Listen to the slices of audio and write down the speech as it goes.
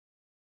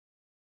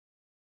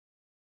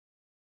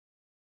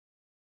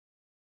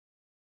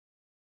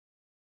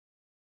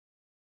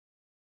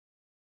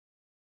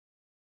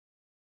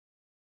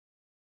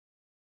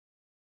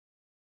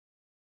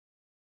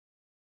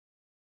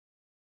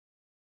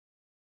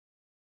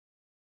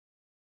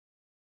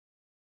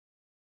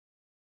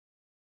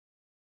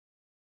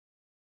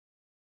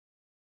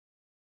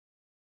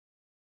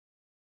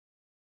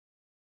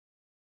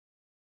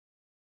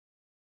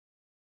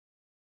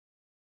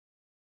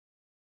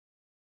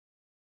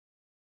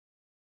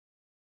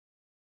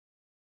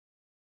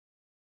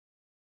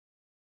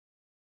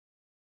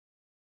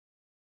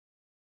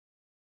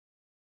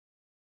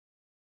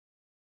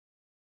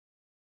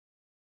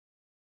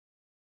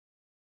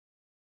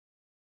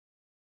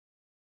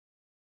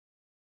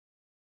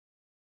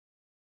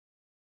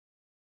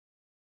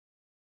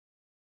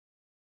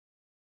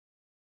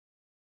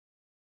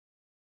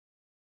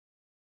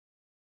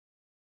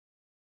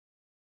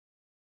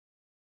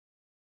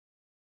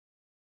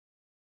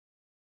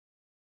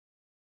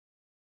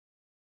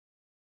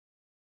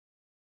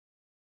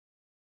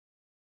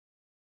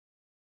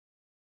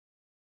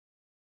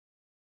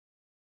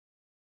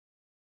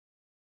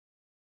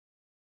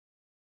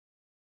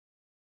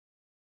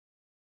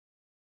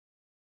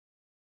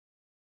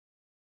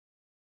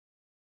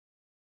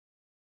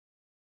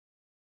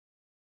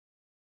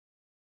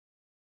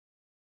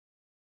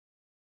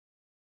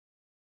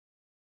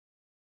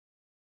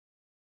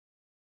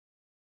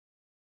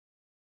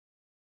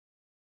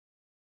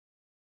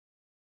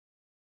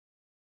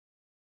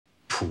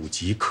普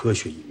及科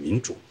学与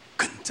民主，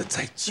根子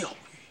在教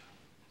育。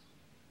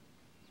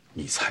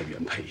你蔡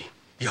元培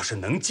要是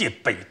能借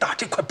北大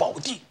这块宝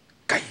地，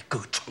改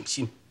革创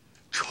新，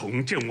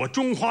重振我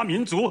中华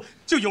民族，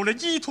就有了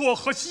依托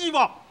和希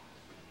望。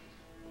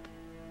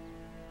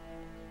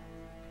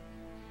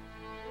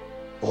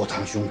伯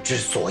堂兄之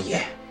所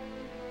言，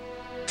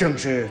正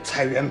是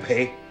蔡元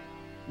培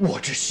我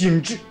之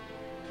心志。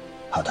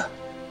好的，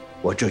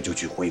我这就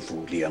去回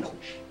复李元洪，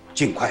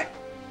尽快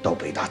到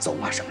北大走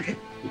马上任。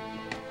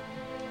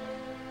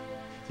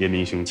叶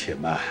明兄且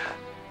慢，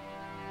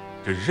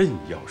这任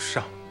要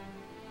上，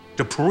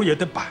这谱也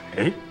得摆。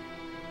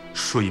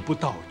水不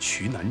到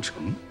渠难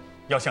成，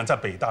要想在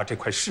北大这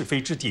块是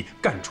非之地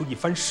干出一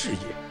番事业，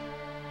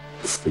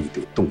非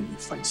得动一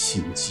番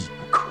心机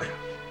不可呀。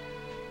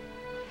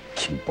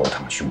听伯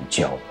堂兄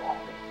教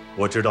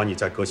我知道你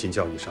在革新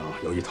教育上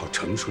有一套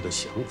成熟的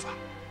想法，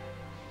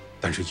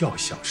但是要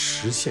想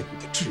实现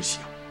你的志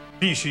向，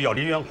必须要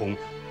林元洪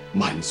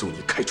满足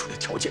你开出的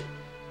条件：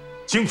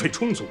经费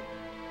充足，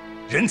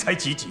人才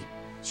济济，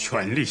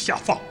权力下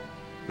放。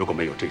如果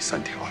没有这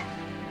3条，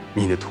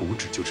你的图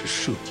纸就是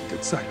设计的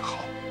再好，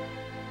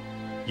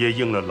也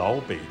应了老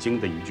北京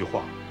的一句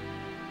话：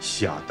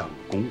下当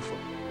功夫。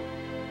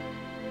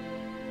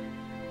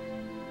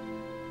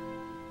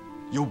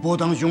有伯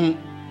堂兄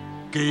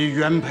给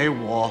元培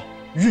我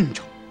运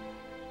筹，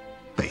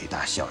北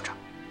大校长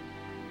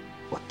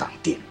我当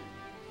定了。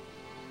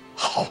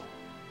好，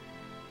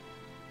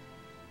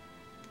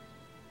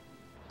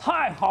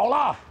太好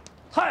了，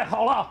太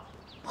好了，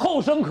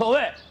后生可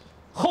畏，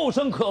后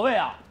生可畏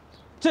啊！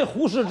这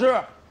胡适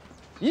之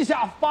一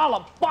下发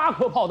了8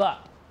颗炮弹，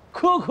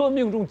颗颗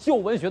命中旧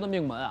文学的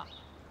命门啊！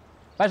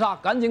白沙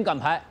赶紧赶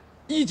排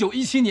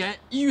，1917年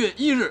1月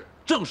1日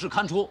正式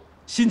刊出。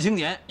新青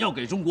年要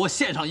给中国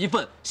献上一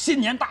份新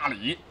年大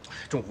礼。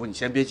仲甫，你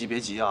先别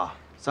急啊，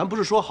咱不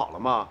是说好了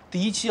吗？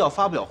第1期要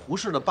发表胡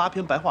适的8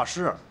篇白话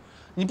诗，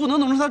你不能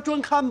弄成他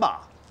专刊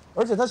吧？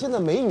而且他现在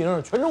没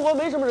名，全中国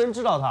没什么人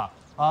知道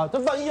他啊。这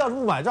万一要是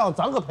不买账，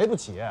咱可赔不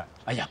起。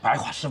哎呀，白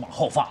话诗往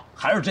后放，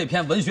还是这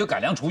篇文学改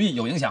良刍议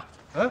有影响。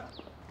哎，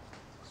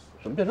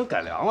怎么变成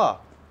改良了？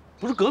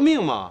不是革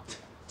命吗？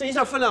这一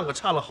下分量可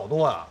差了好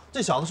多啊！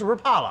这小子是不是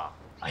怕了？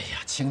哎呀，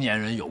青年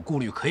人有顾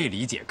虑可以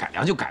理解，改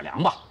良就改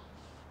良吧。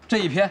这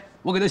一篇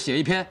我给他写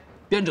一篇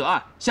编者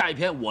案，下一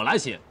篇我来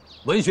写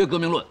文学革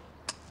命论。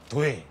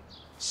对，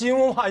新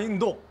文化运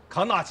动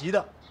扛大旗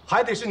的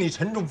还得是你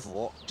陈仲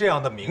甫这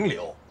样的名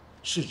流，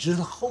是知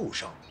的后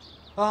生，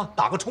啊，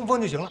打个冲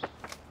锋就行了。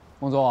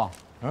孟总，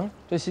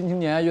这新青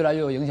年越来越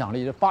有影响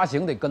力，这发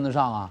行得跟得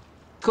上啊，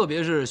特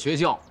别是学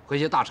校和一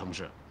些大城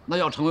市，那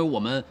要成为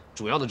我们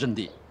主要的阵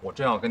地。我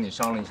正要跟你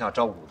商量一下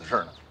招股的事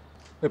儿呢。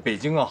那北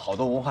京啊，好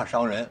多文化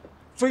商人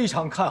非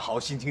常看好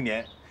新青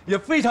年。也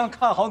非常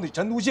看好你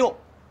陈独秀，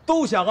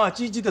都想啊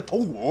积极的投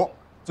股。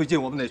最近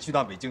我们得去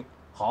趟北京。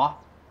好啊，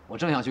我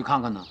正想去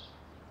看看呢。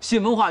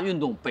新文化运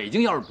动，北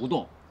京要是不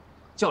动，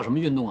叫什么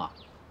运动啊？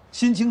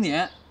新青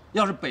年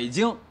要是北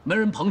京没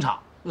人捧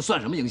场，那算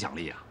什么影响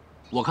力啊？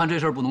我看这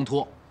事儿不能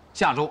拖，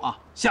下周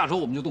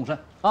我们就动身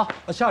啊！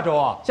下周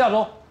啊，下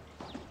周。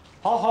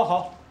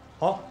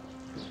好。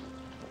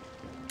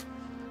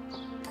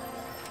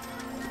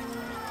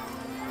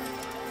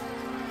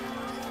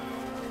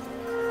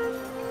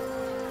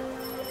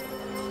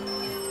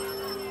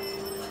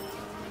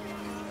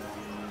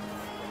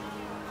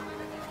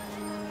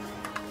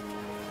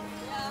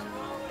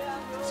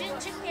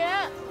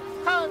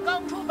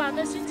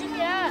的新青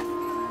年，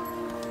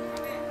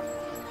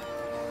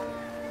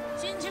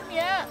新青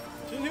年，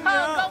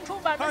看刚出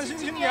版的新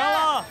青年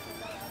了，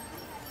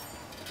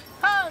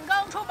看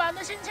刚出版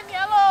的新青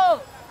年喽，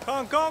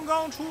看刚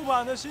刚出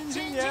版的新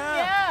青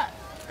年，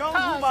刚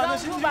出版的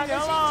新青年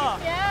了，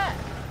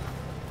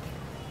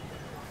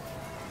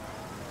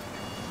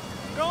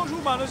刚出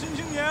版的新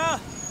青年。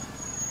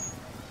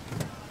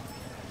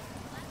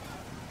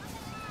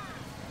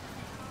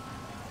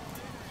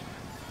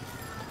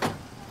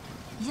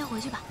 你先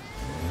回去吧。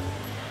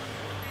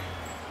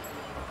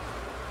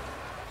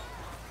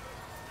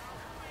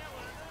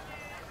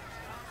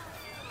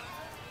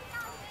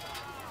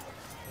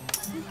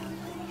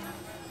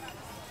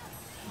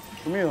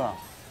什么意思啊？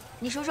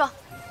你说说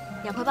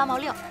，2块8毛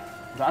6。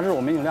杂志我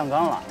们已经晾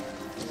干了，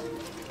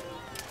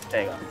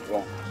这个不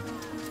用。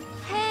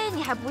嘿，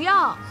你还不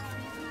要？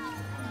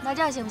那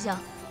这样行不行？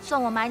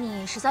算我买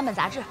你13本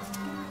杂志。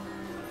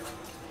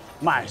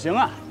买行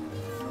啊，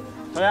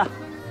小莲。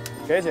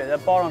 给姐姐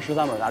包上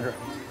13本杂志，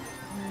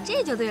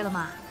这就对了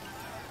嘛。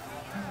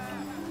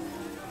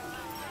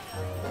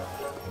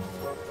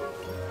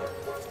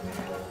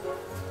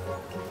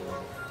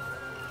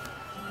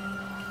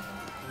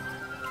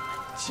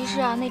其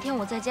实啊，那天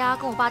我在家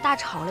跟我爸大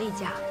吵了一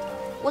架，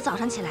我早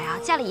上起来啊，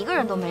家里1个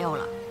人都没有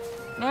了，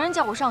没人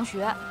叫我上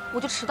学，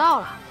我就迟到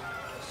了，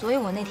所以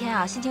我那天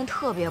啊心情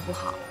特别不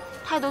好，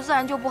态度自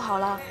然就不好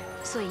了，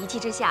所以一气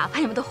之下把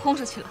你们都轰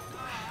出去了。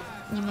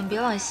你们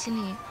别往心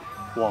里。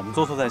 我们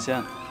做错在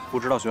先，不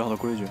知道学校的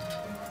规矩，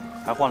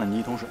还换了你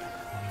1桶水。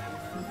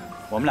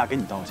我们俩给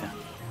你道个歉，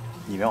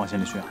你别往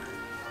心里去啊。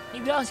你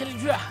别往心里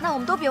去。那我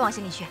们都别往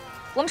心里去，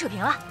我们扯平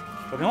了。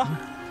扯平了。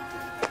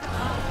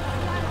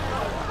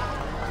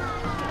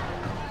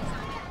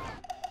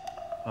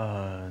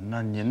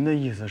那您的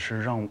意思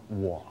是让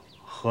我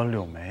和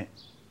柳梅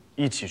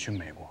一起去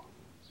美国？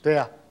对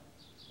呀。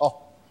哦，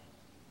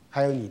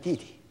还有你弟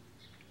弟，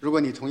如果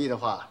你同意的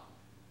话，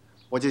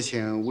我就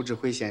请吴志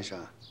辉先生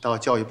到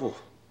教育部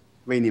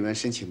为你们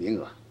申请名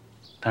额。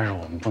但是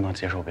我们不能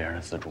接受别人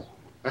的资助。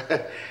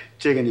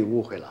这个你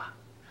误会了，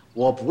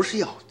我不是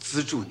要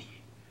资助你，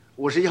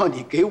我是要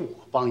你给我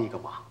帮一个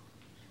忙。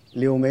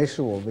柳梅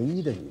是我唯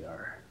一的女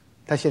儿，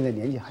她现在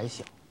年纪还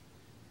小，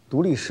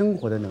独立生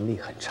活的能力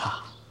很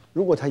差。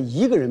如果她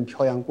一个人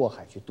漂洋过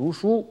海去读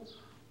书，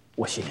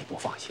我心里不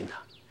放心呐。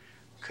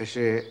可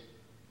是，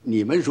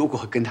你们如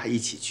果跟她一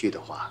起去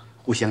的话，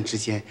互相之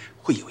间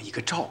会有一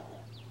个照顾，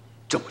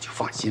这我就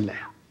放心了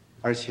呀。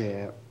而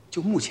且，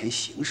就目前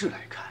形势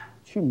来看，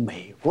去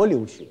美国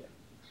留学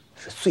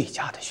是最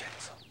佳的选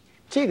择。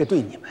这个对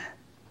你们，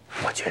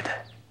我觉得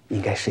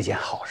应该是件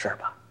好事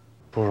吧。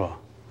不是，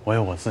我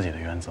有我自己的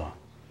原则，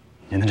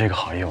您的这个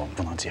好意我们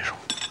不能接受。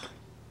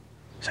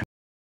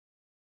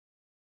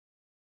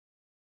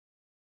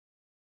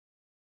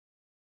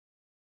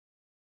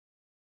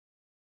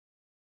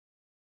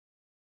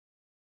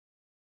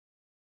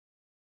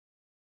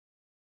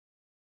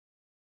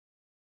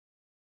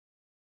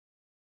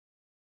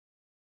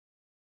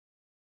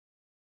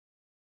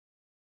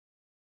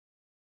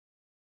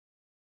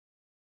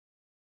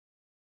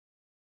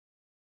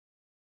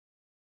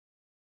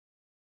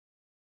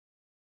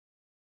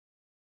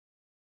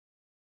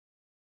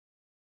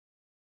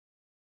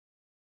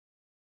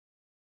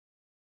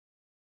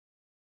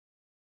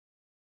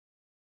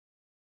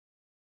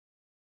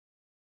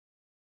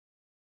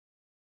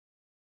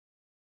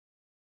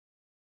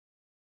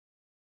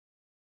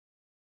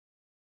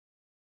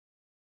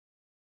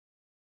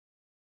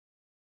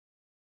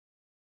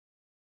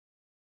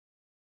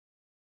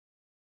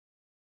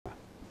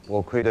我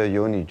亏得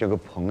有你这个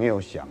朋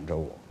友想着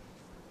我，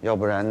要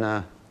不然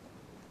呢，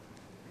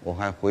我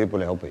还回不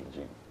了北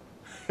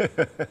京。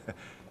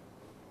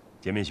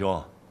杰明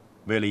兄，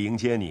为了迎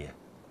接你，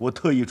我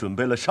特意准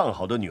备了上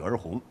好的女儿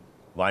红，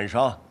晚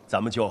上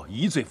咱们就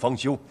一醉方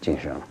休。晋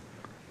生，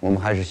我们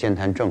还是先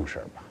谈正事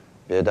吧，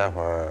别待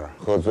会儿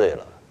喝醉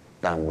了，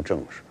耽误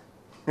正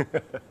事。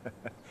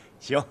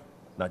行，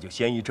那就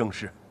先议正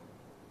事。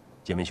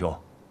杰明兄，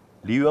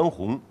黎元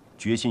洪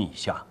决心已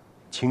下，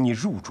请你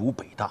入主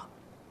北大。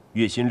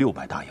月薪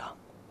600大洋，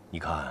你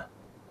看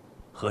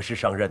何时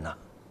上任呢？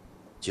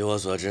据我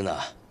所知呢，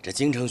这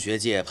京城学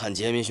界盼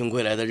杰明兄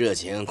归来的热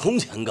情空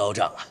前高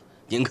涨啊！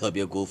您可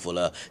别辜负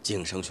了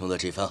晋生兄的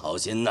这番好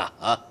心呐！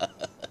啊！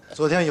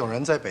昨天有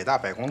人在北大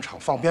百工厂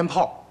放鞭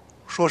炮，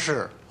说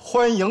是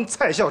欢迎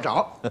蔡校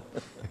长。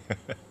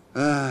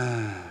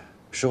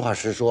实话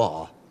实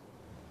说啊，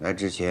来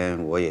之前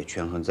我也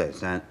权衡再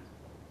三，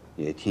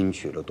也听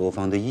取了多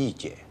方的意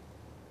见。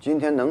今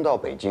天能到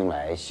北京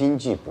来，心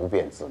迹不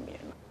便自明。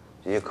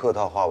这些客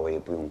套话我也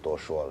不用多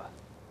说了，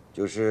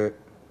就是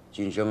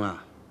晋生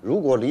啊，如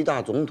果黎大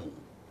总统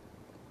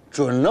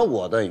准了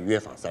我的约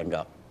法3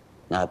章，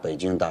那北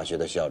京大学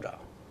的校长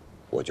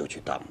我就去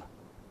当了。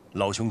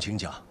老兄请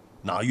讲，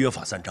哪约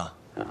法3章？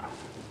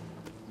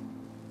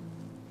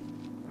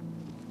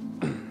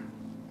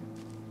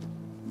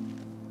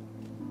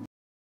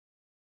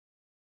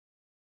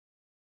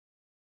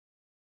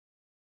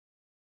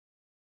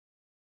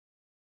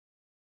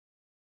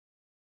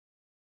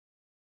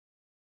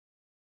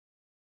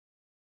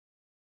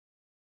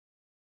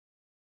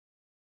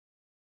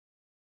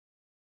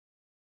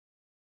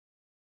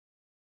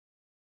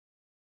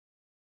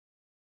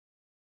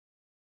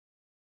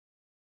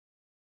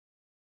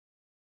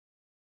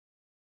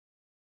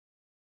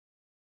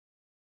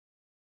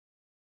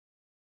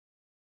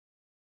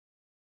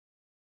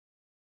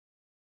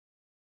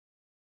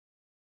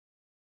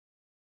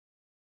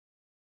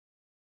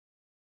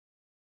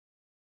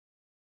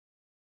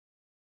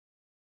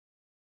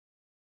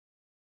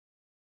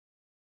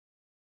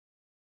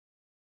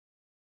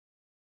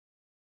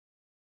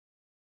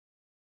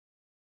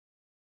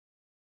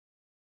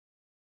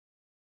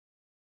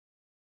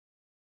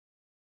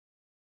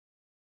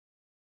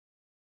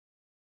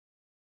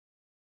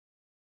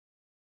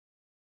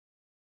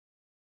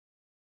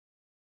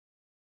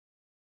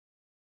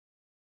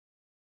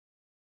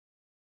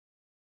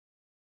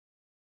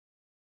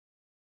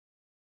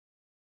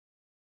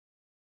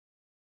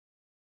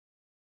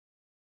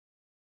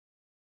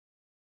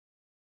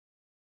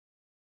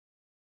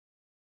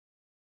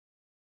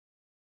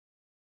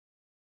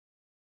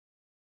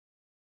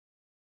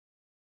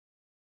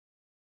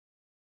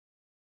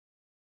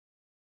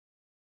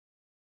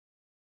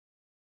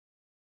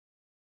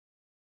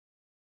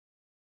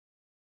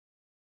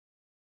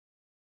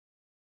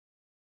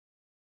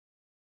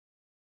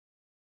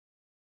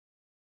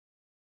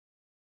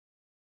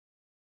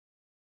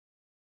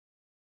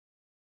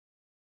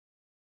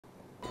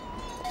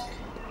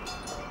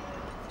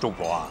仲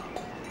国啊，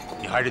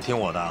你还是听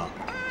我的啊，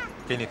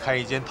给你开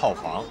一间套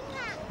房，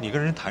你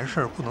跟人谈事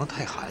儿不能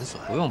太寒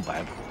酸。不用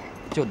摆谱，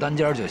就单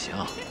间就行。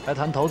来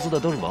谈投资的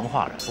都是文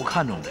化人，不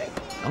看重这个，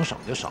能省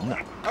就省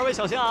点。二位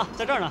小心啊，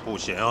在这儿呢。不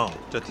行，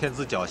这天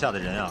子脚下的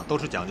人啊，都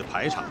是讲究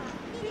排场，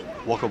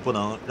我可不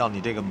能让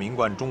你这个名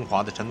冠中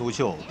华的陈独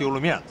秀丢了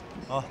面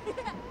子啊！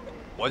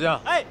伙计，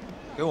哎，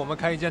给我们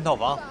开一间套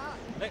房。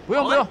哎，不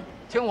用，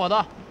听我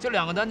的，就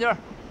2个单间，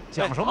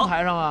讲什么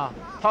排场啊？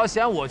他要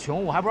嫌我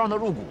穷，我还不让他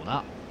入股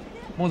呢。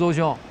孟邹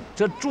兄，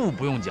这住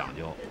不用讲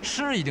究，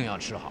吃一定要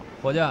吃好。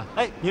伙计，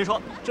哎，您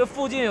说这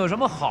附近有什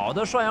么好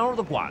的涮羊肉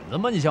的馆子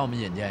吗？你向我们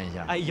引荐一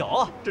下。哎，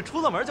有，这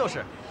出了门就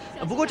是。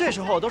不过这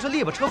时候都是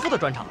力巴车夫的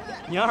专场，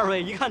您二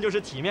位一看就是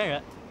体面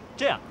人。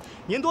这样，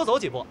您多走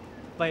几步，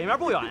北面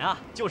不远呀，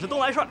就是东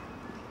来顺。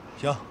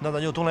行，那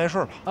咱就东来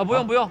顺吧。啊，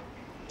不用，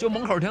就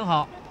门口挺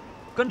好，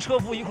跟车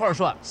夫一块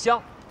涮，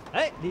香。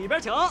哎，里边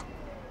请。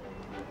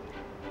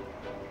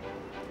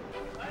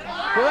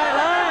各位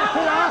来，吃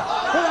点，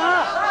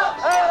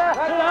哎，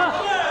吃点。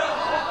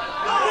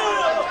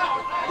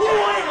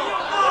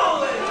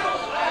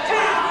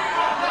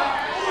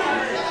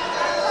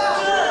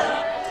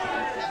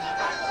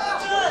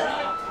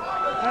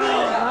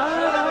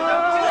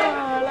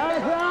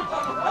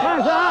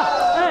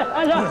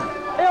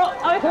哎呦，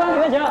二位客官里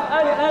面请，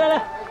哎，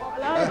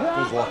来，不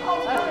说，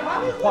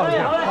换个地儿。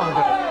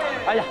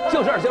哎呀，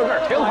就这儿，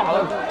挺好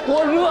的，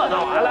多热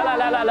闹啊！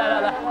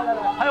来，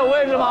还有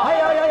位置吗？有，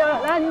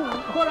来，你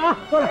坐着啊，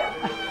坐着。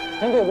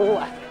真对不住，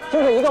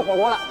就这一个火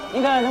锅了，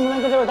您看能不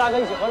能跟这位大哥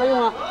一起合着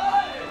用啊？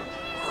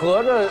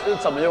合着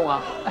怎么用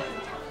啊？哎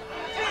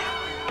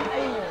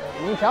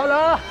呦，你瞧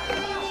着，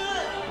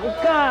你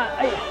看，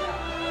哎呀，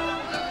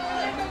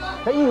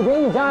这一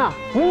边一家啊，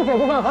井水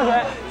不犯河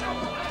水。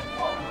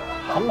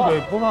井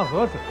水不犯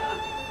河水，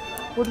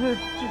不是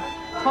这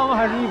汤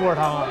还是一锅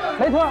汤啊？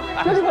没错，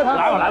就是这汤。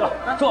来吧，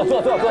坐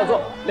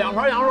，2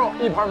盘羊肉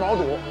，1盘毛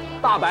肚，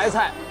大白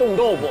菜、冻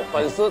豆腐、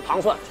粉丝、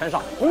糖蒜全上。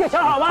你给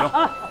瞧好吧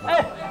啊！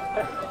哎，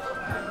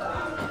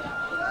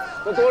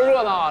这多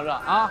热闹啊！这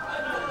啊。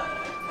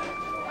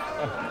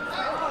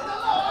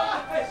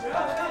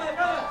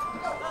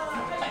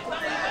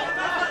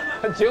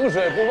井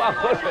水不犯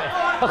河水，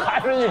还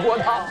是一锅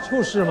汤。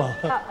就是嘛。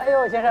哎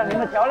呦，先生，您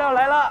的调料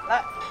来了，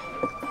来。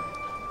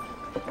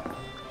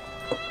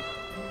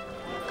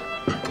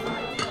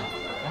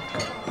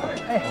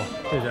哎，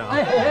谢谢啊！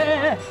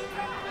哎，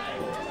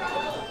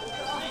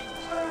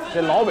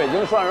这老北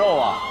京涮肉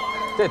啊，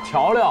这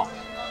调料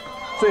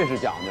最是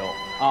讲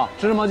究啊，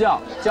芝麻酱、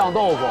酱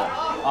豆腐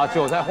啊，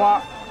韭菜花，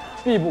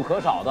必不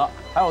可少的，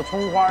还有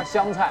葱花、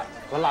香菜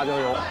和辣椒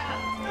油。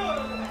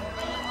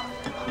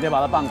你得把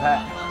它拌开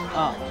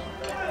啊。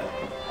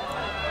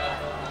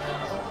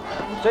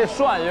这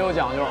涮也有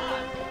讲究，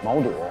毛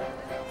肚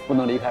不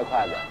能离开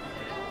筷子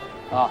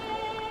啊，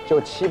就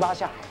7、8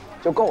下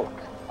就够了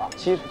啊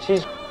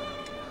，7。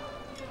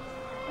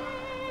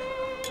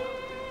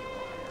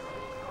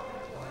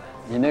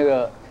你那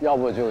个要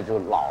不就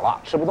老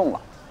了，吃不动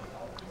了。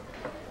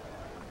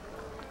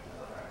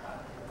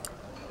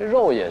这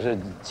肉也是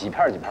几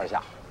片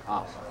下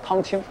啊，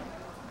汤清。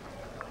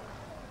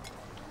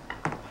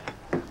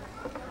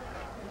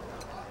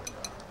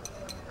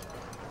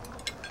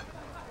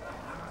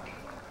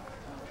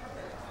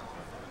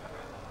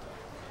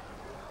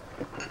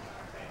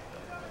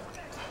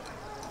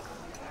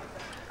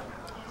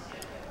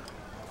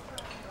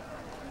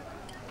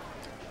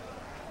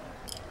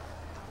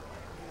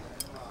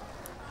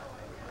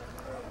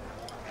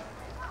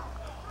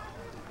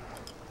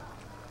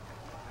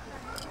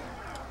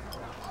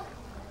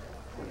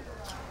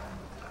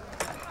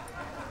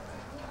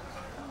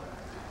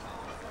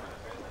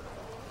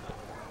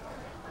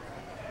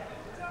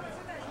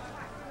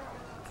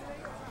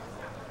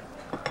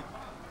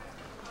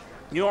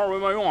你二位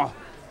慢用啊，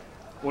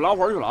我拉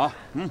活去了啊。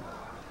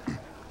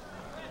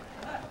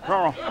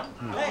让让，走了。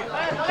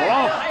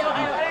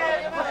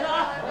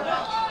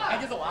赶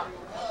紧走啊！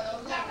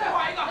再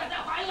划一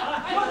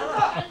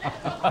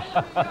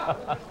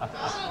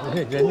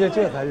个！人家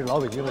这才是老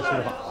北京的吃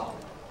法。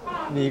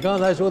你刚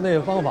才说那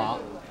个方法，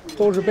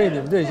都是被你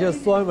们这些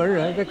酸文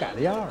人给改了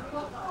样了。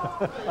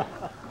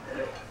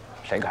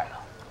谁改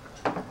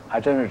的？还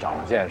真是长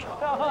了见识。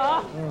这样喝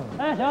啊！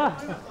哎，行了，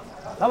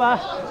老板，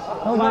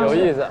有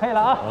意思，可以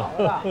了啊！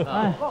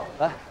哎，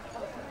来，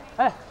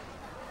哎，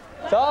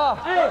走！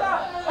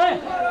哎，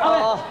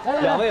好，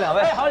两位，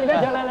哎，好，里面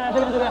请，来，这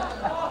边，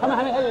他们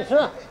还没开始吃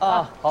呢。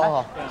啊，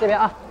好，这边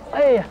啊，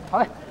哎呀，好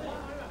嘞。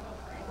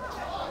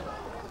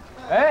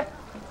哎，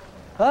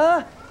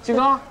啊，金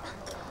刚，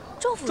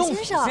仲甫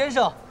先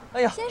生，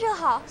哎呀，先生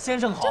好，先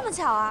生好，这么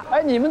巧啊！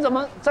哎，你们怎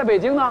么在北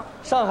京呢？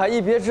上海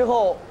一别之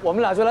后，我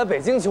们俩就来北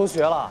京求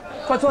学了。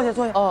快坐下。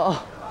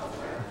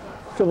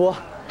这不，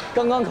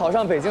刚刚考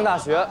上北京大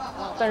学，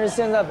但是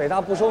现在北大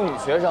不收女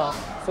学生，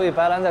所以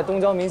白兰在东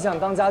郊民巷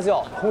当家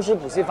教，同时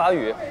补习法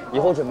语，以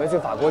后准备去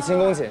法国勤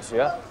工俭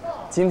学。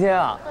今天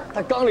啊，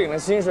他刚领了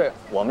薪水，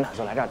我们俩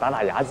就来这儿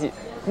打牙祭，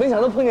没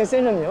想到碰见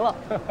先生您了，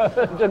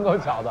真够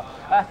巧的。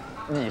哎，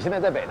你现在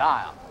在北大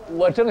呀？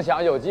我正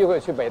想有机会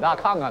去北大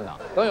看看呢，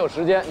等有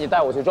时间你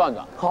带我去转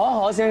转。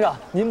好，先生，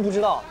您不知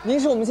道，您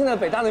是我们现在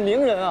北大的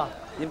名人啊。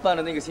您办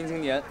的那个新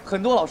青年，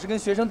很多老师跟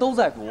学生都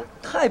在读，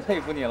太佩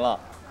服您了。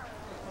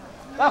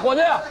来，伙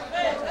计，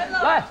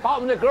来把我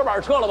们这隔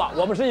板撤了吧，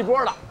我们是一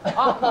波的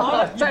啊。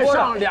好嘞，再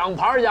上2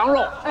盘羊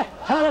肉。哎，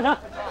成。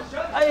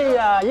哎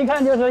呀，一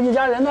看就是一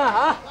家人呢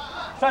啊，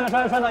涮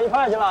到一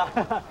块去了。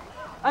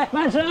哎，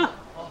慢吃啊。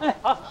哎，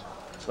好，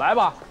来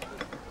吧，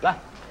来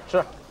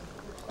吃，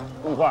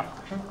共块。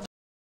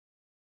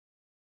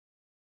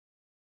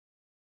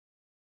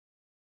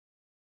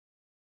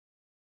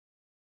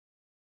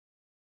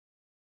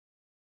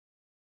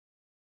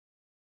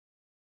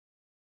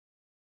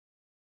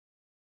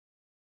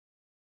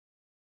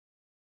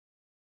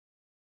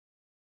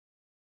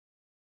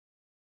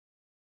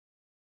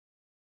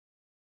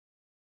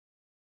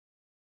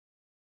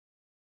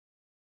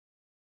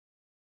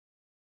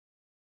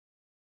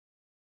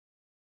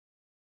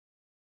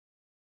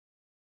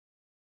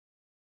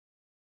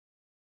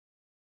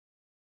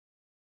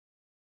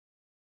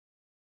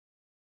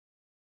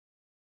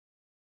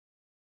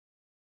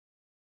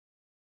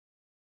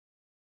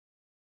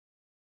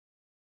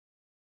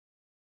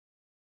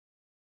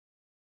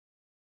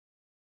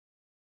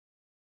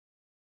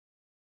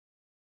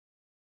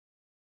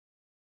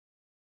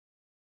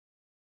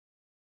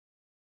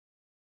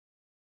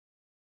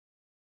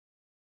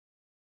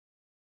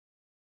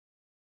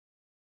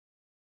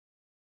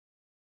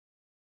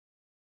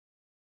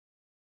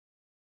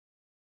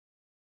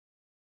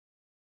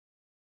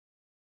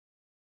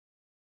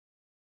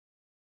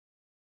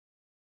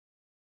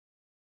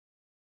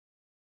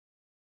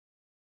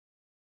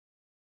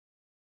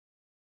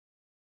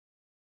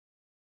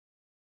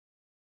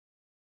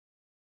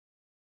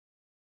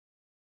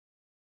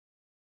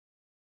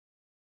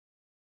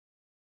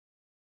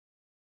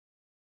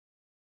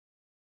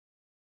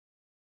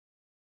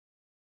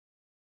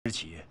日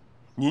起，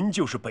您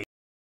就是北。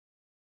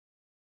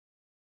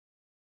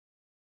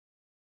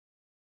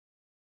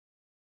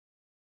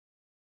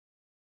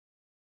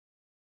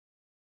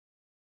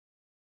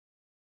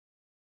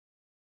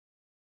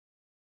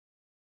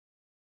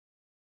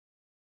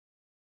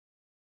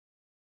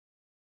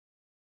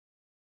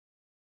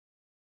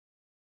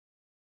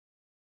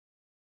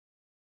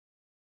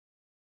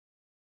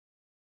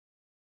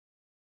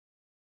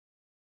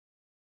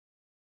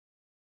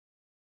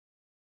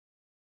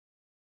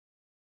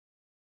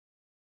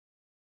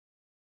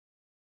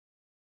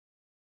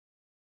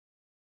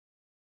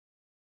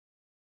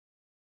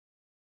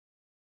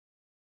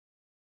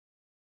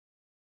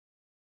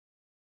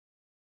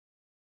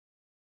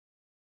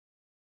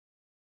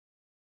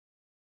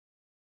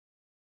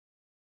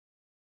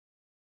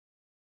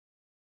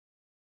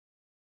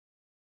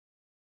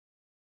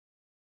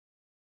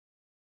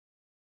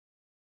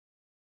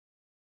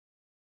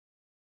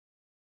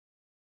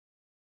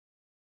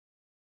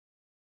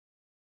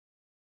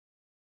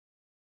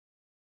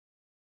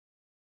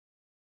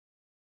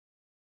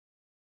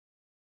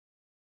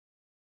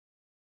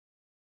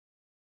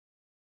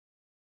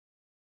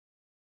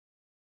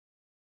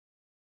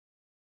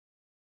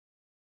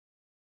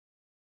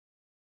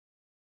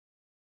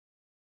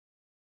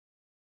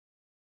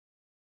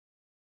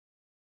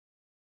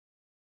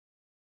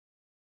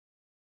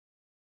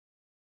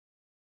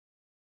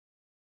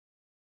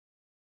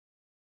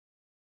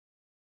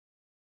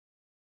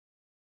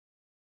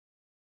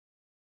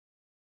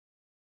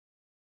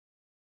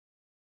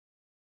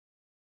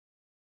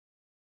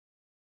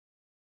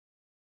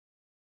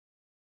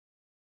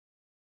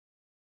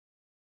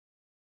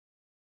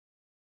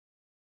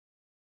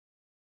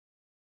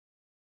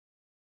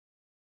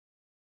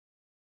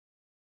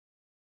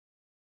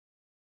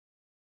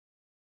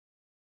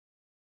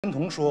陈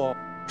彤说，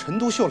陈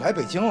独秀来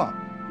北京了，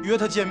约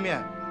他见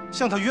面，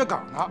向他约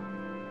岗呢。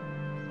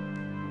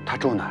他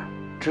住哪儿？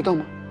知道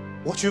吗？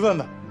我去问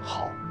问。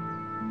好，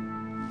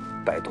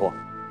拜托。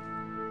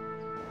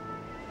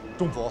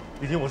中府，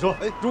你听我说，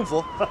哎，中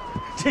府，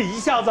这一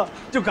下子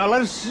就赶来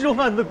了10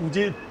万的古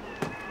金。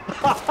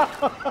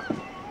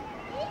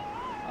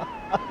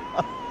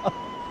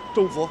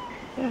中府，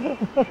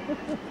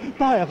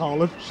太好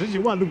了，10几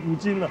万的古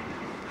金了。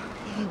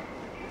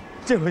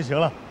这回行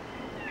了，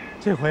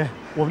这回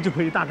我们就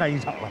可以大干一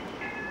场了。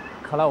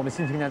看来我们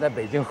新青年在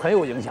北京很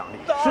有影响力，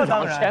市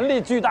场潜力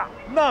巨大。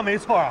那没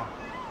错啊，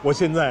我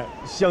现在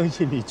相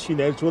信你去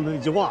年说的那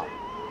句话。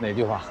哪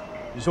句话？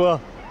你说，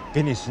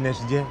给你10年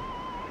时间，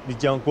你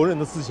将国人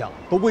的思想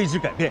都为之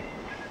改变。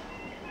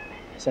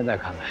现在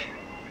看来，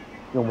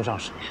用不上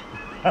10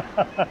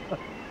年。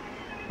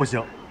不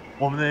行，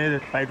我们得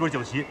摆桌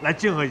酒席来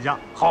庆贺一下。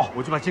好，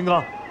我去把金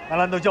刚、兰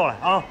兰都叫来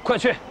啊！快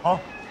去。好。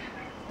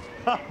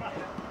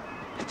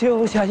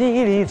丢下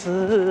一粒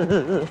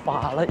籽，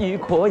发了一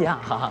颗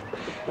芽。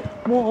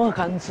莫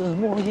看枝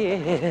莫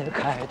叶，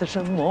开的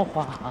什么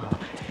花，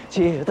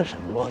结的什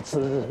么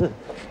籽，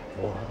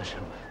我的什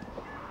么。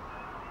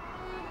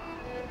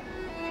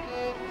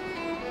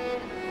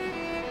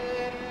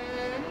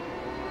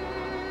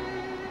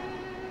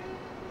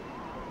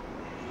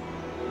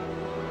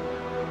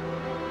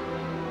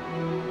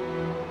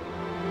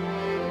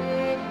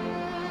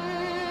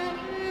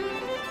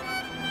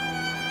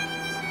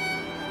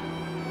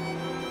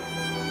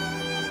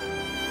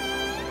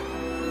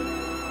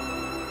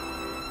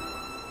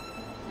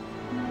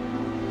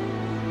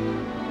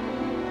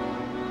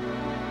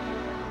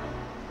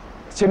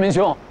建民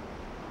兄。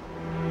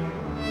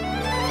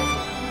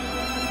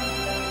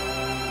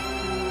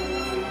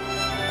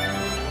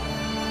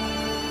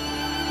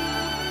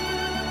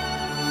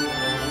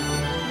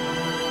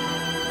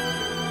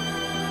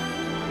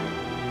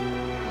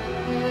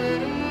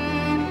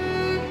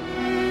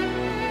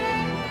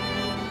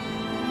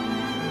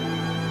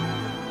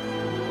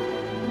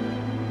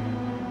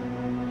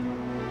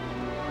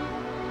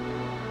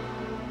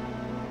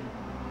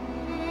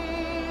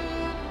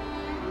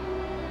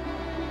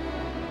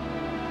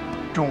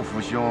仲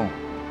甫兄，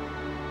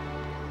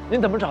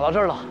您怎么找到这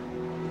儿了？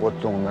我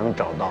总能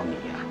找到你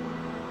呀。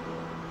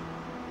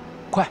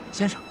快，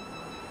先生，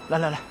来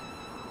来来，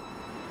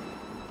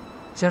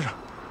先生，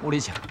屋里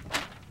请。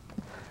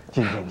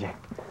进。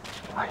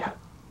哎呀，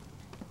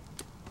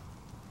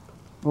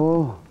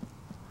哦，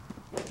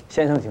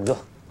先生请坐。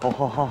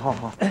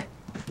好，哎，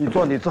你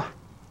坐。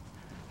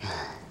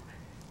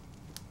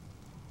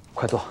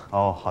快坐。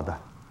哦，好的。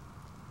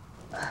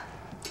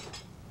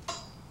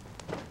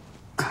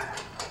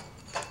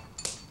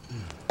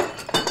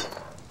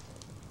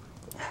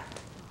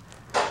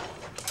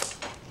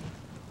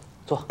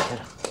坐，先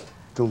生。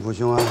仲甫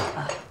兄啊，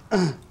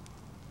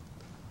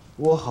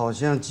我好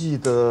像记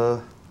得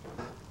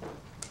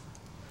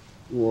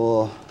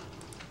我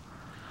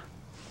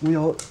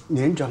要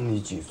年长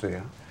你几岁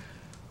啊？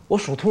我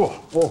属兔。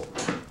哦，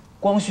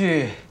光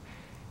绪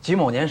己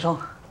卯年生。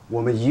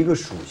我们一个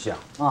属相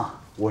啊。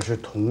我是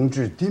同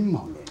治丁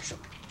卯年生。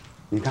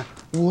你看，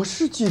我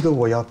是记得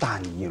我要大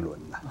你一轮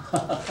呢。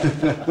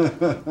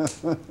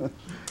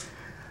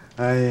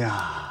哎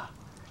呀，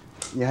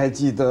你还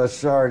记得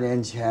12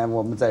年前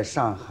我们在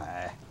上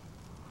海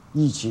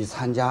一起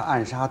参加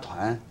暗杀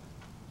团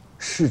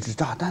试制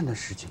炸弹的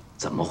事情？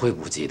怎么会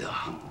不记得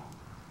啊？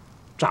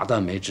炸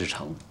弹没制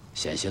成，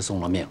险些送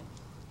了命，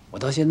我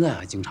到现在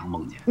还经常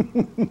梦见。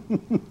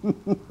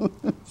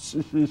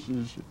是，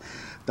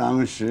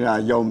当时啊，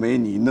要没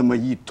你那么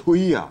一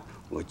推呀，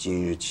我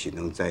今日岂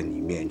能在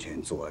你面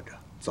前坐着？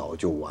早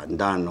就完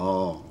蛋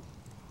喽。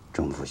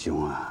仲甫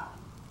兄啊，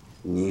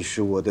你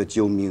是我的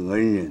救命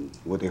恩人，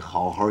我得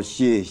好好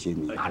谢谢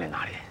你。哪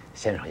里，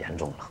先生言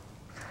重了。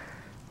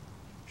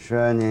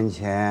12年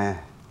前，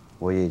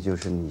我也就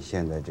是你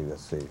现在这个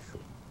岁数。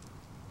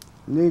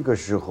那个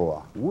时候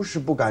啊，无事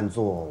不敢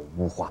做，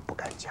无话不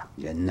敢讲，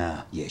人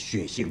呢也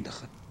血性得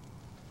很。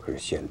可是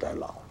现在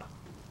老了，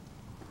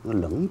那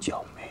棱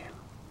角没了，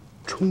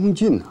冲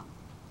劲呢，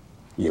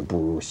也不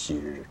如昔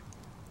日。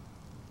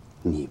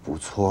你不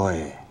错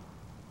哎，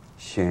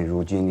现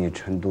如今你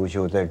陈独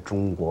秀在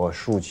中国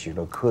竖起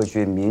了科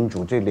学民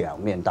主这2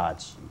面大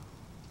旗，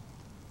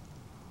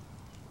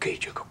给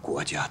这个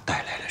国家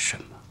带来了什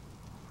么？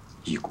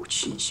一股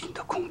清新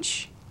的空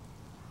气。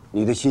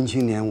你的《新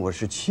青年》，我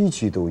是期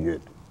期都阅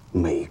读，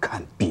每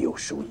看必有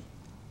收益。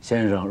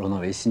先生若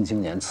能为《新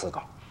青年》赐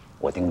稿，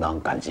我定当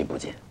感激不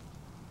尽。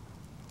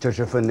这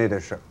是分内的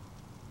事儿，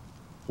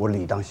我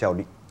理当效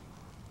力。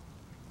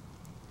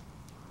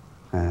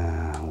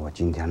我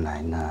今天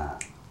来呢，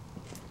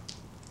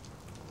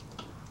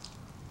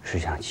是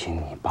想请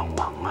你帮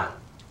忙啊。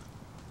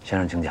先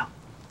生，请讲。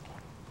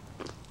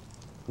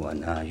我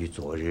呢，于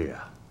昨日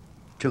啊，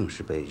正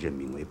式被任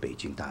命为北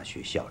京大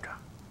学校长。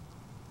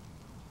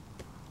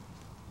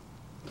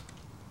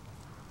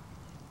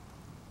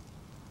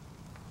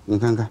你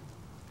看看，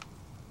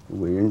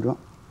委任状。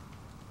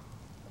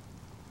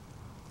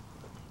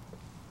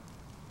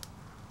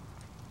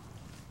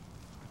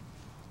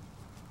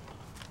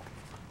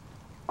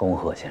恭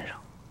贺先生。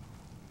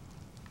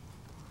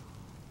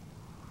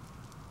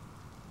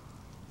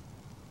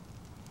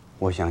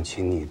我想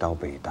请你到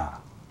北大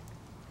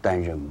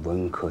担任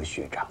文科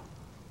学长，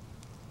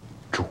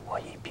助我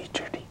一臂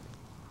之力，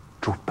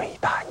助北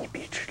大一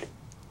臂之力。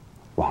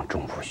望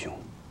仲甫兄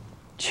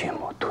切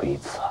莫推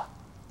辞啊。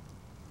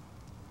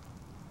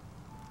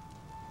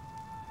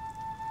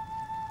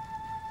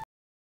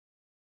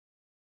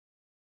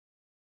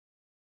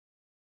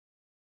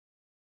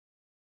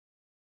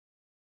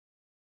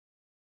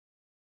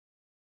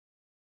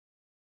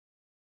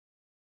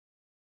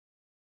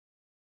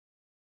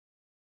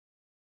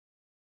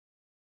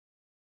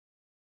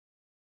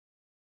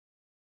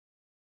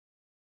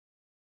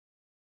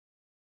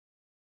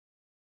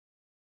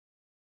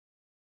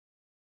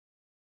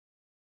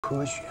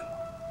科学嘛，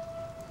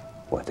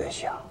我在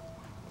想，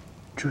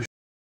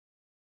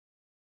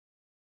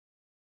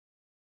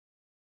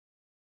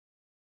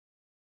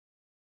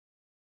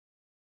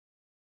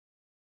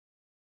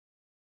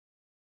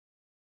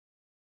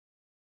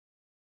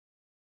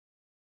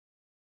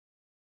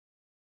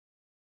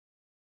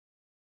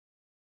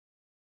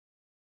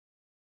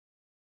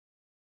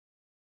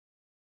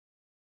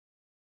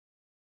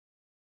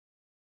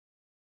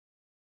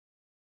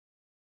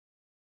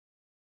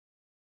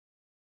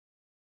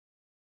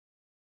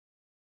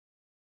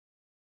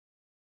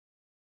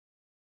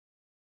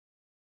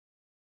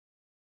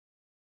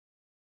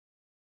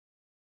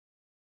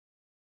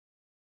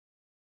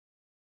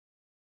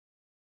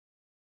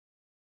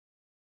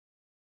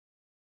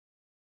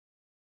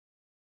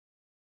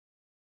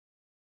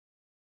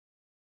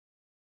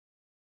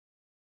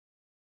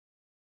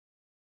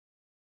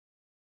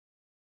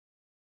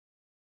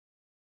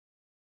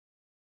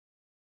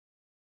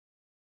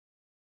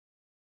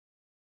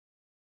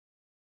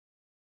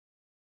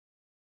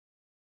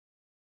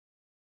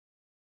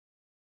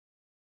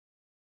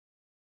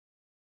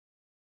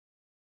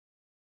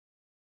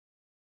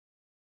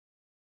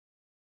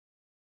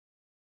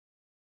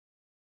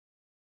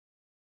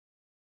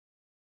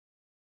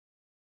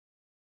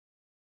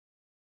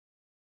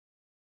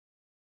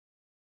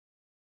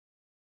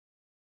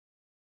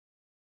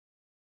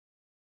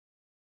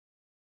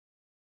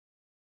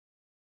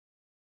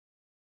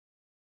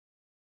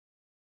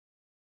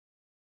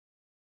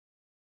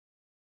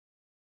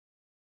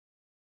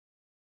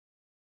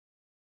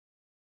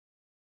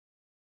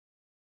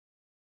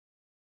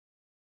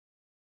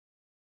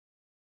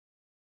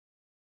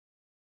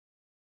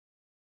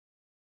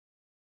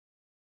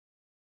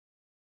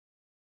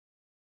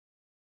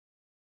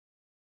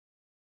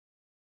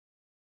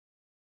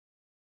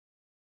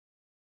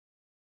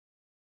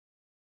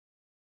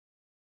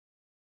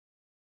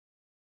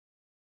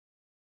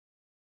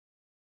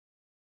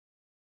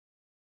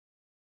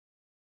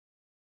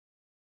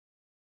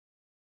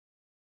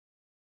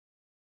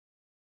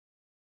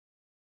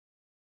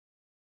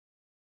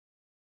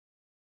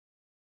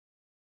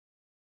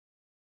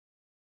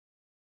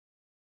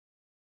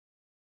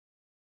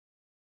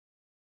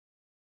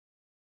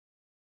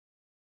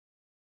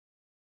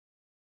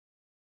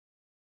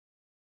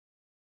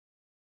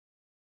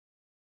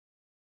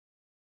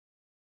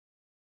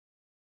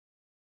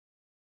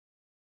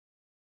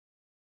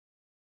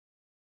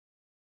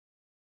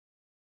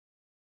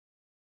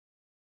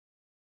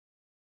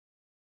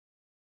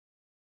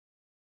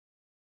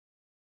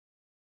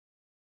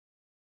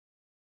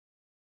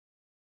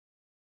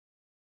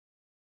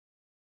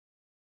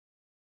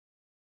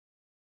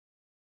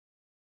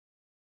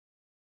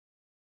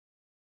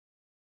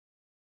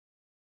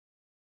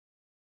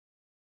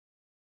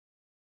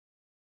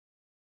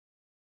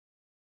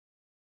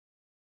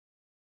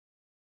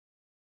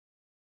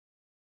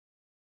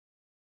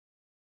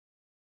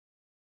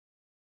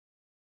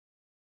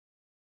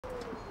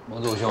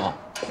蒙祖兄，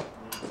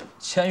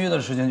签约的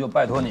事情就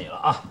拜托你了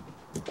啊！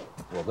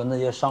我跟那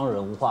些商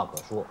人无话可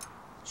说，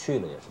去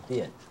了也是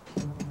惦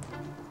记。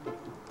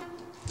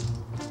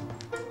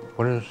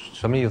不是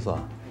什么意思啊？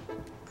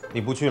你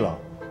不去了？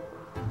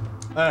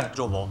哎，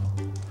周峰，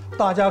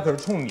大家可是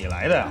冲你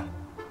来的呀！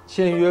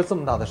签约这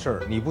么大的事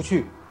儿，你不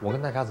去，我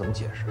跟大家怎么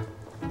解释？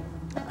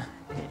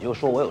你就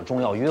说我有重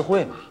要约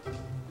会嘛。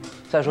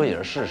再说也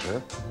是事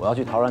实，我要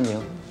去陶然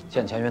亭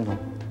见钱玄同。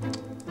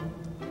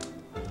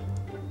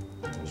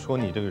你说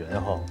你这个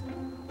人哈，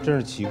真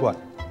是奇怪。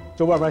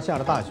这外边下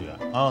着大雪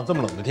啊，这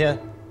么冷的天，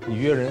你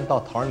约人到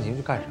陶然亭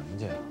去干什么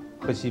去啊？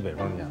喝西北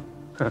风去？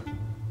哼，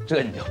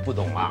这你就不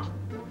懂了。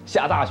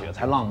下大雪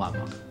才浪漫嘛！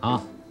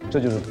啊，这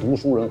就是读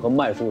书人和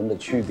卖书人的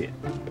区别，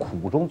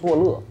苦中作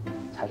乐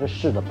才是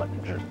事的本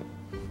质。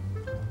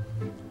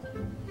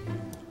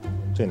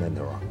这年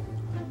头啊，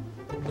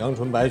阳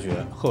春白雪，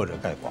贺着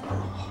盖瓜。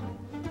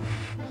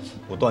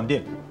我断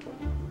定，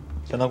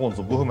钱大公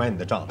子不会买你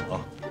的账的啊！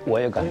我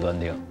也敢断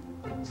定，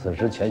此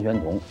时钱玄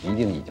同一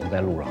定已经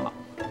在路上了。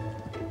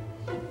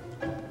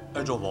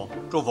哎，周峰，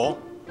周峰，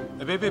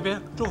哎，别，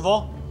周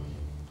峰，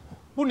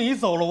不你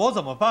走了我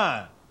怎么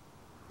办？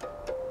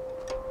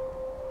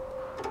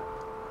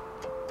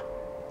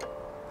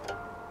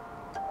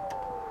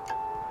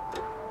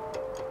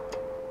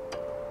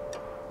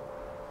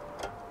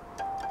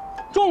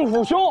众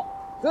府兄，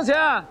子谦，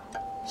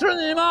是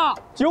你吗？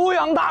久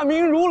仰大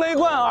名，如雷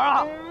贯耳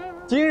啊！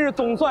今日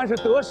总算是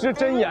得识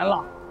真言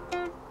了。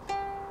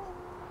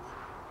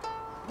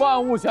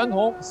万物玄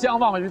同，相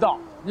忘于道。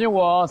你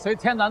我虽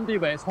天南地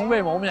北，从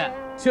未谋面，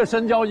却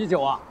深交已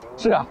久啊！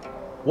是啊，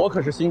我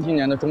可是新青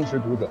年的忠实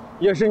读者，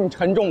也是你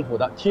陈仲甫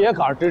的铁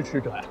杆支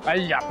持者呀！哎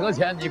呀，德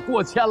谦，你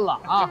过谦了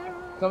啊！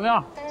怎么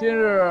样？今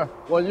日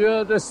我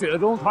约这雪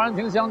中陶然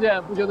亭相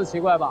见，不觉得奇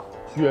怪吧？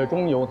雪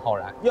中有陶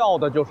然，要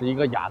的就是一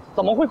个雅字，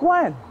怎么会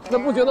怪呢？那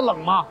不觉得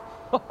冷吗？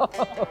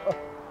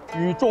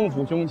与仲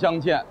甫兄相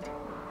见，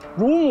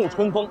如沐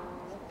春风，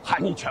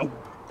寒意全无。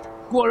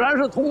果然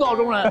是同道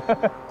中人。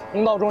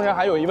同道中人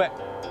还有一位，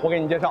我给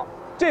你介绍，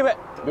这位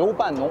刘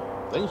半农，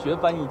文学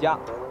翻译家，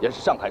也是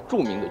上海著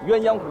名的鸳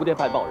鸯蝴蝶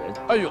派报人。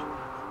哎呦，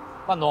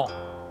半农，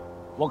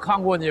我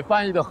看过你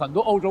翻译的很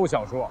多欧洲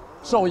小说，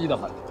受益得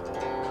很。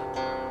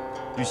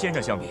与先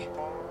生相比，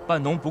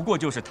半农不过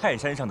就是泰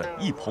山上的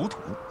一抔土。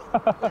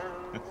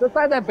这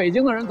待在北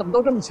京的人怎么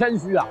都这么谦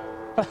虚啊？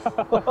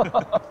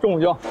仲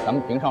兄，咱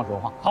们庭上说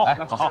话。好，哎，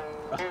好。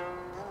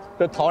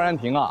这陶然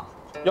亭啊，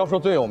要说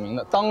最有名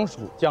的，当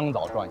属江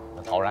早撰写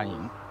的《陶然吟》。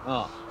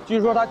据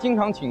说他经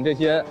常请这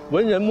些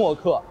文人墨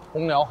客、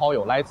同僚好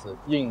友来此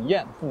饮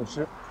宴赋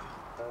诗。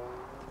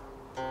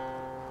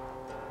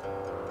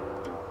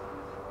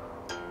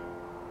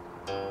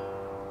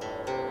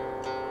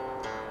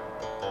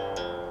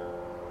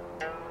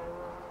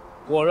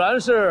果然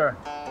是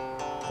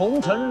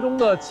红尘中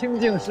的清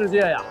净世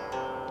界呀！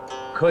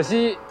可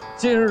惜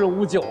今日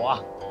无酒啊！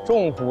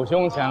仲甫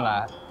兄前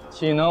来，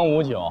岂能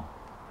无酒？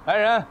来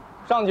人，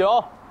上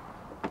酒！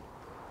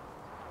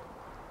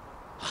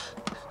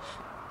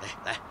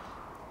来，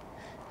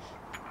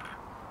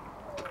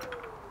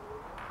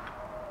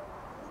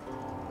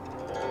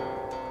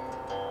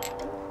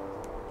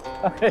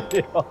哎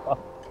呦！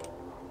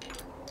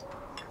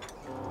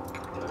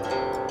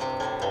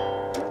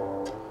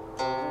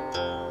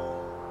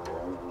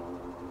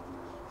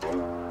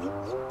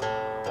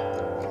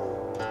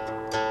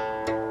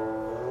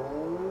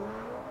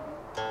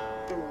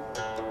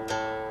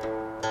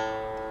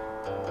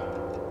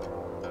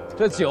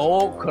这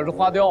酒可是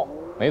花雕，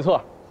没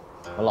错，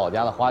我老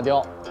家的花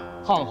雕，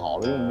烫好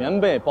了用棉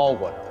被包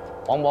裹着，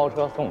黄包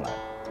车送来的。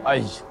哎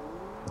呀，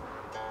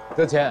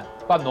德谦、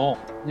半农，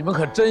你们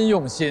可真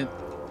用心，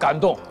感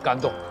动感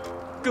动。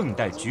更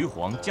待橘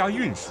黄加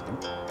运熟，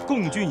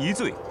共君一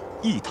醉，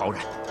一陶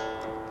然。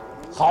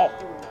好，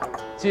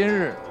今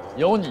日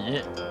有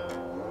你，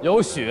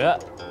有雪，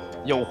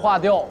有花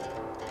雕，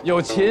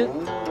有琴，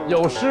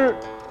有诗，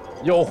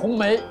有红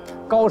梅，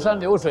高山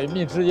流水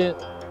觅知音，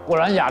果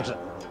然雅致。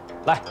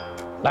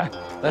来，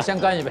咱先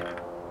干一杯。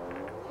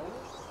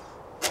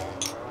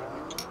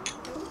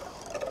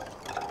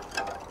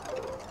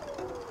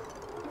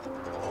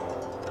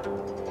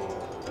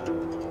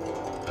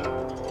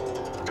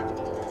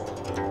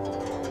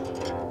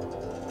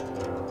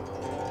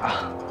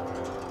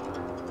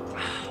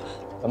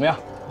怎么样？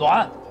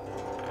暖。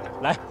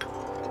来，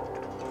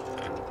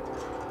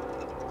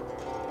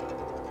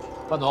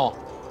半农，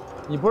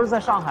你不是在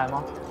上海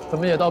吗？怎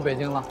么也到北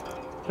京了？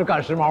是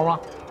赶时髦吗？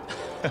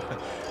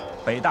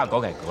北大搞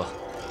改革，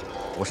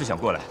我是想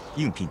过来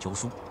应聘教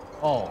书。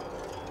哦，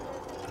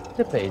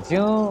这北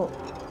京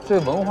对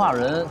文化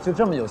人就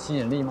这么有吸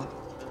引力吗？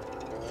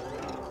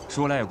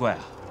说来也怪啊，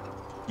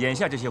眼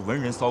下这些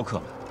文人骚客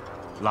们，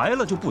来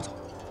了就不走，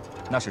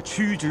那是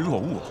趋之若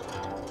鹜啊！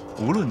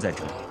无论在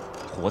这里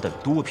活得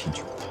多贫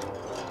穷。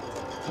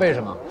为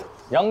什么？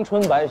阳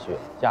春白雪，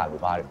下里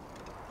巴人，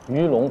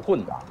鱼龙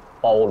混杂，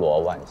包罗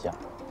万象。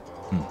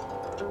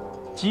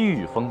机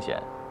遇风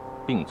险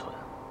并存。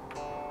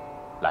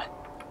来，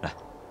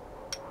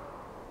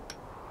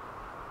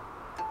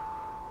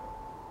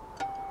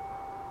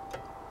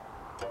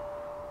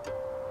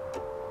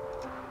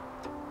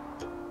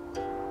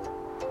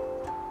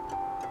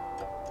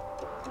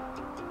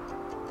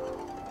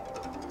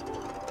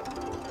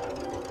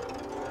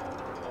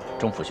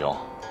钟府兄，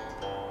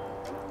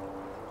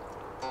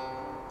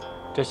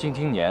这新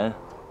青年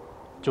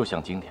就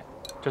像今天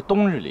这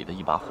冬日里的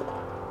一把火，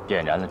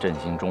点燃了振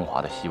兴中华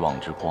的希望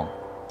之光。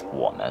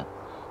我们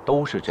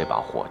都是这把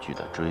火炬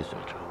的追随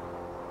者。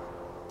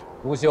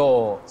吴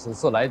秀此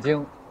次来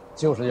京，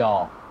就是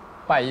要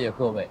拜谒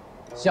各位，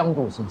相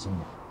助新青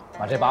年，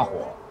把这把火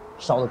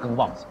烧得更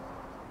旺些。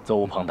责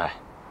无旁贷，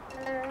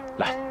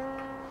来，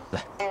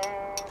来。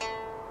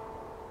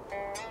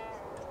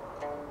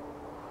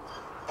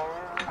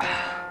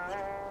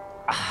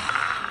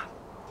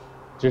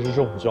只是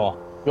钟府兄，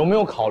有没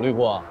有考虑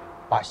过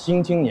把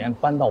新青年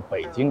搬到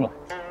北京来？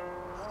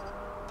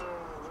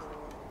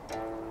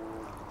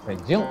北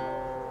京，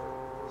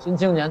新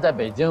青年在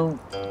北京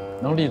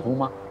能立足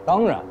吗？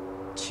当然，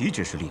岂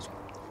止是立足，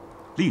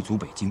立足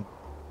北京，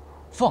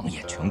放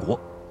眼全国，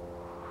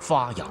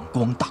发扬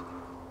光大。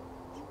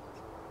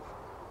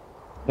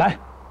来，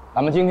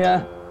咱们今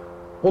天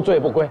不醉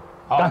不归，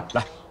好，来。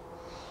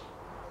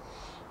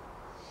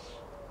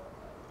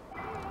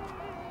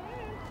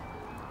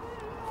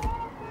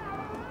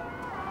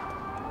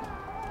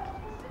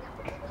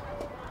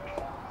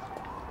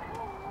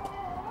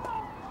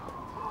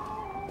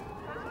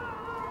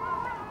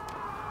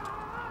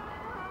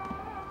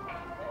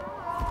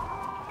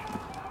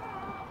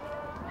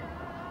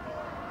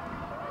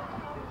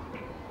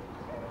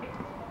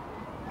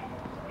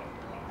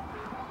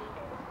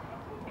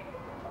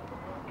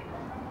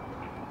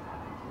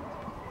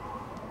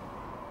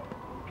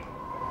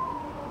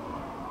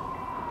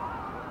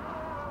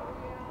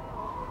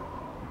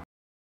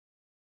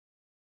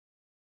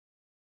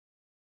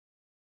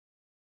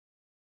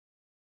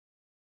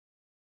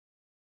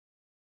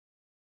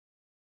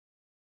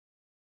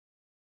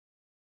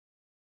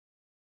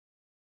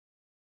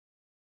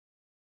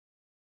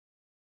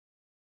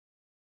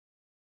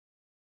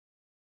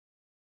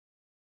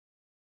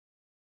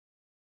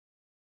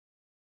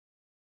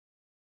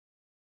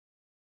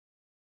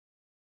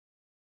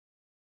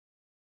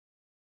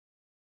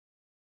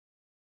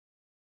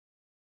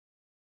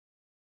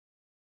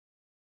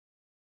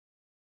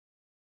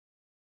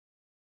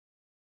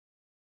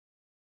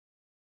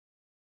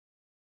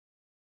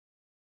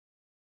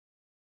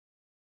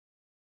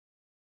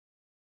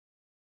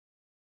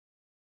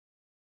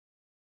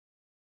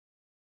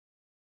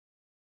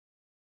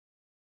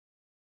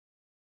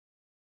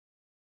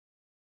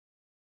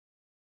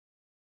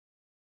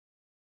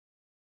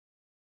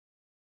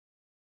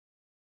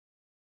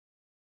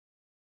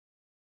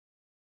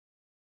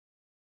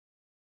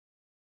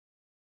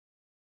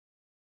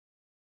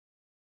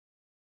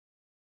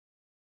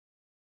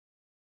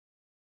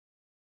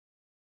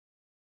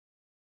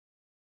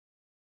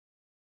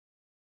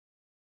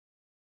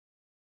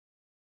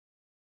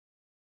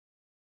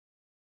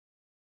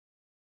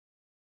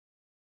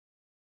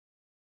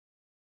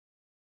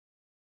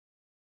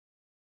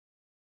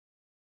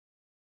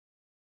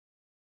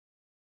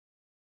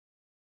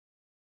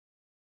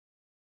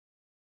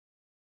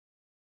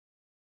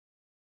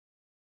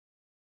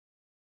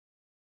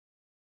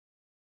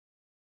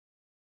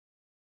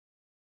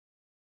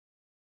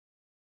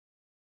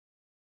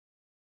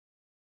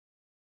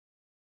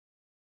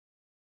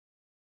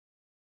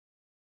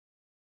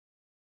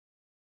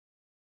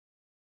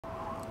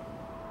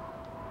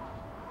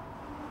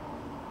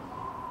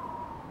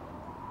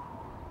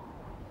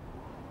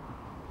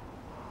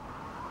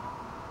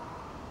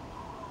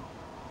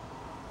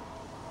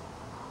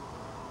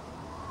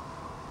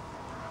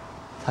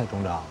蔡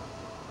总长，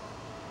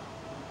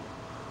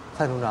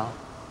蔡总长，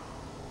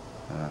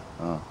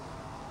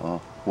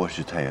我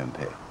是蔡元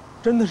培，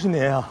真的是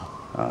您啊！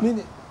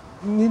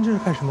您这是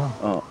干什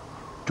么？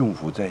仲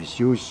甫在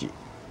休息，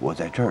我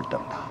在这儿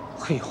等他。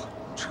嘿呦，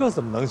这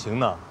怎么能行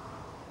呢？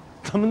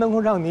怎么能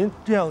够让您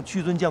这样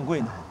屈尊降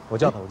贵呢？我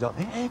叫他，我叫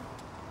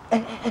他。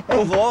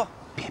仲甫，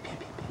别，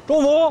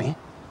仲甫，别，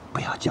不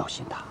要叫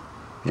醒他，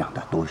让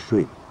他多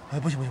睡。哎，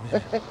不行，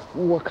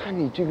我看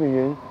你这个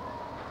人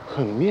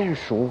很面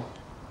熟。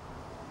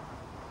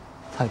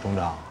蔡总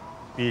长，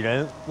鄙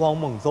人汪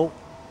孟邹。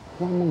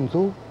汪孟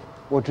邹，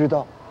我知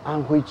道，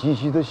安徽鸡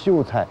西的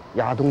秀才，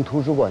亚东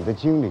图书馆的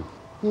经理。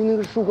你那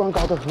个书馆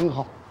搞得很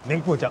好。您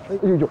过奖。哎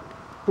呦，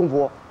仲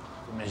甫，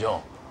明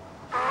兄。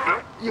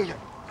呦，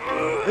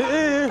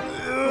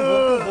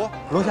仲甫，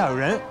楼下有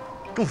人。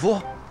仲甫，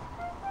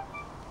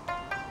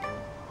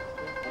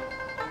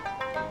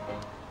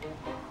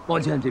抱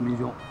歉，这明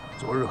兄，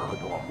昨日喝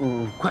多。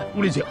快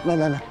屋里请。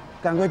来，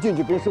赶快进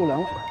去，别受凉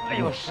了。哎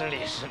呦，失礼，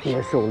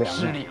别受凉，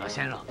失礼了，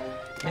先生。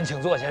您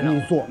请坐，先生。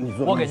你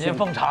坐，我给您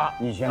奉茶。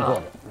你先坐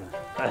着。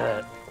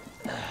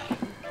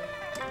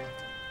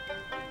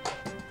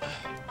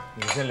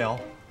你们先聊，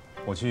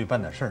我去办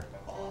点事儿。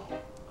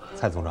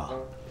蔡总长，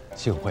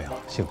幸会啊，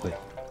幸会。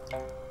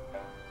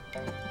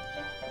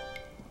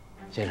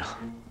先生，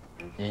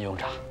您用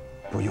茶？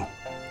不用，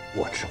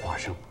我吃花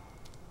生。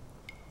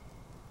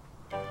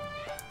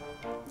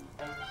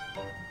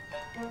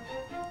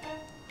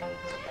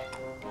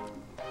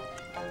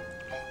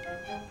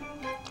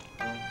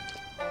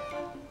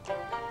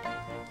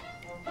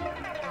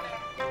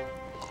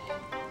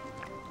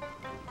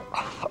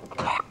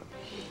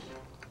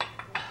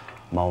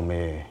冒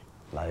昧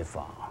来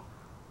访，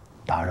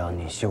打扰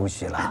你休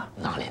息了。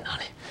哪里？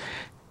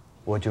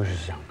我就是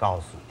想告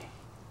诉你，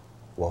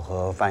我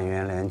和范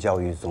元莲教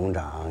育总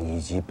长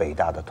以及北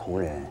大的同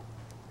仁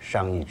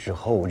商议之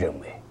后，认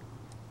为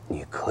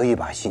你可以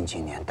把新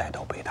青年带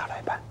到北大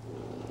来办。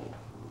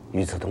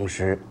与此同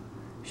时，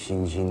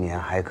新青年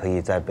还可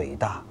以在北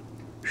大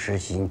实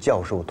行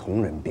教授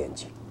同仁编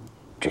辑，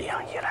这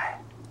样一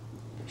来，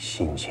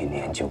新青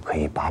年就可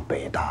以把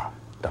北大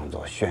当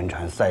作宣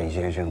传赛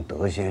先生、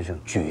德先生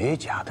绝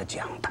佳的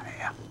讲台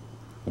呀，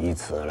以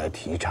此来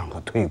提倡和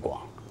推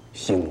广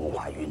新文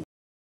化运动。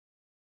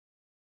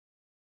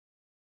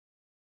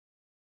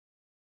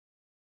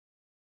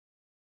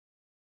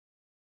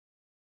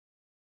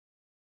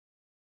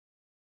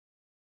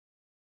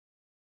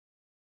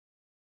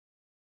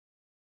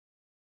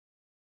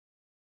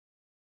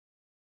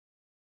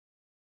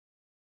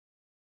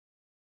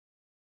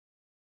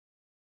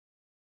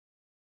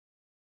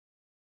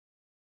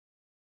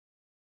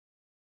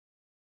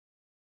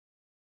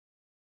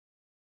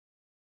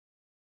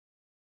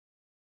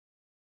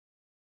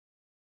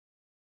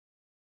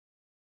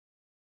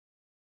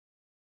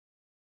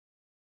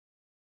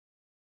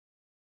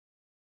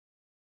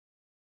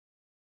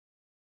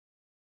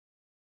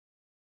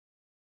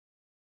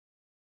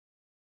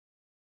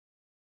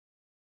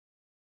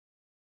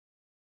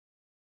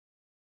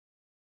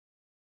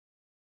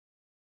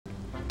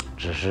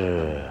只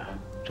是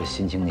这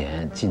新青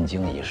年进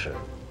京一事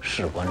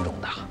事关重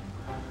大，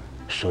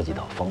涉及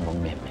到方方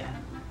面面，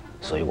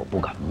所以我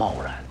不敢贸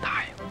然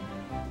答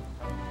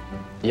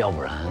应。要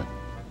不然，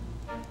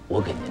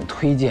我给您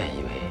推荐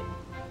一位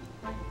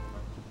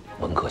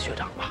文科学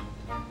长吧，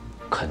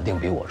肯定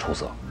比我出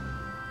色。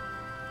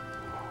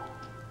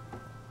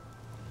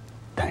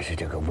但是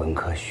这个文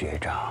科学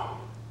长，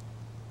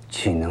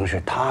岂能是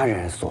他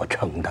人所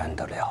承担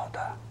得了的？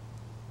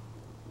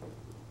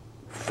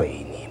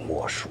非你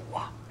莫属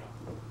啊！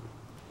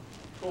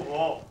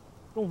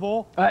仲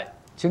甫，哎，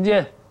请进。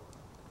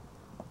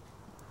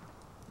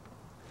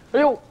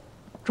哎呦，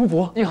仲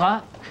甫，一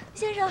涵，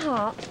先生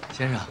好。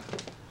先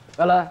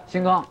生，来，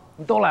新刚，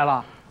你都来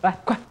了，来，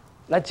快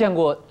来见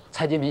过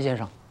蔡杰民先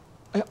生。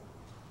哎呀，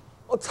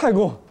蔡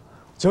公，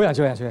久仰。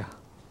杰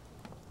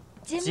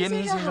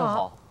民先生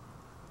好。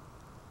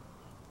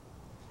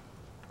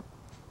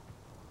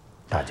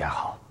大家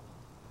好。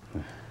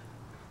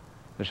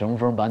这什么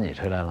风把你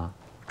吹来了？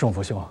仲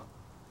甫兄，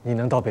你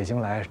能到北京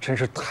来真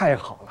是太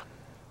好了。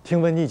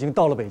听闻你已经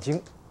到了北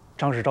京，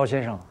张世钊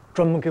先生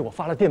专门给我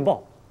发了电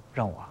报，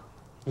让我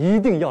一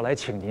定要来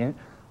请您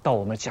到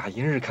我们假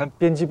银日刊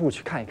编辑部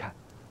去看一看，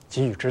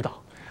给予指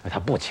导。他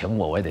不请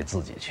我，我也得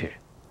自己去。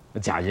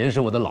假银是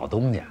我的老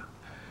东家。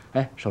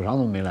哎，守常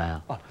怎么没来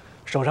啊？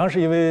守常是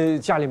因为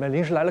家里面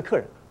临时来了客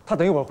人，他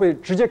等一会儿会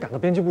直接赶到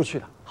编辑部去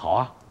的。好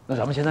啊，那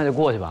咱们现在就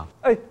过去吧。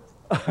哎，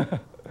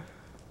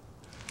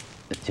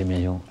杰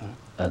民兄，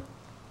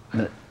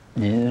那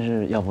您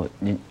是要不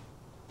您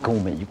跟我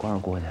们一块儿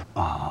过去？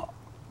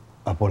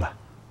不了，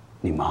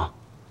你忙，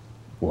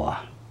我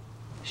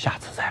下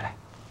次再来。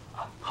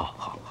好。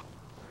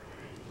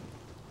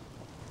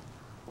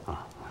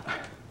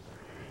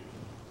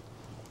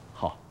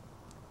好。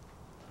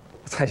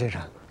蔡先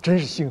生真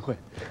是幸会，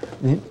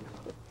您。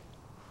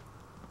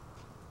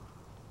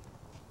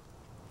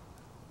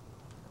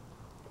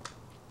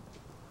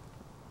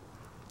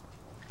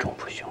仲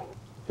甫兄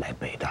来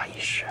北大一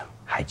事，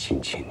还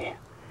请您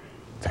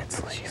再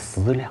仔细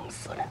思量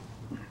思量。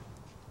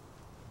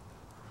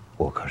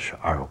我可是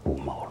二顾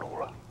茅庐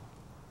了。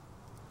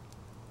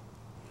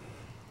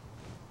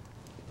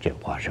这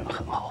花生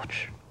很好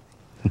吃。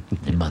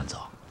您慢走。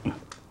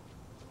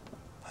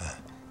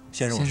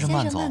先生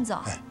慢走。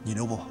哎，你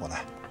留步，我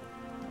来。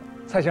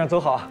蔡先生走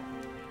好。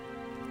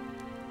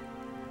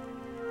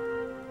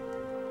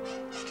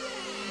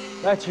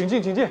来，请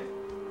进。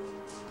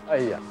哎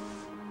呀，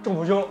仲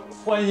甫兄，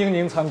欢迎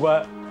您参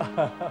观。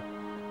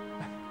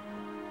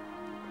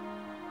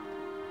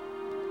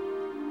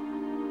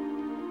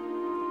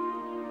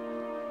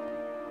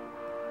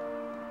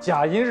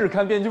假银日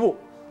刊编辑部，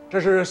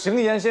这是邢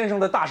岩先生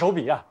的大手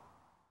笔啊。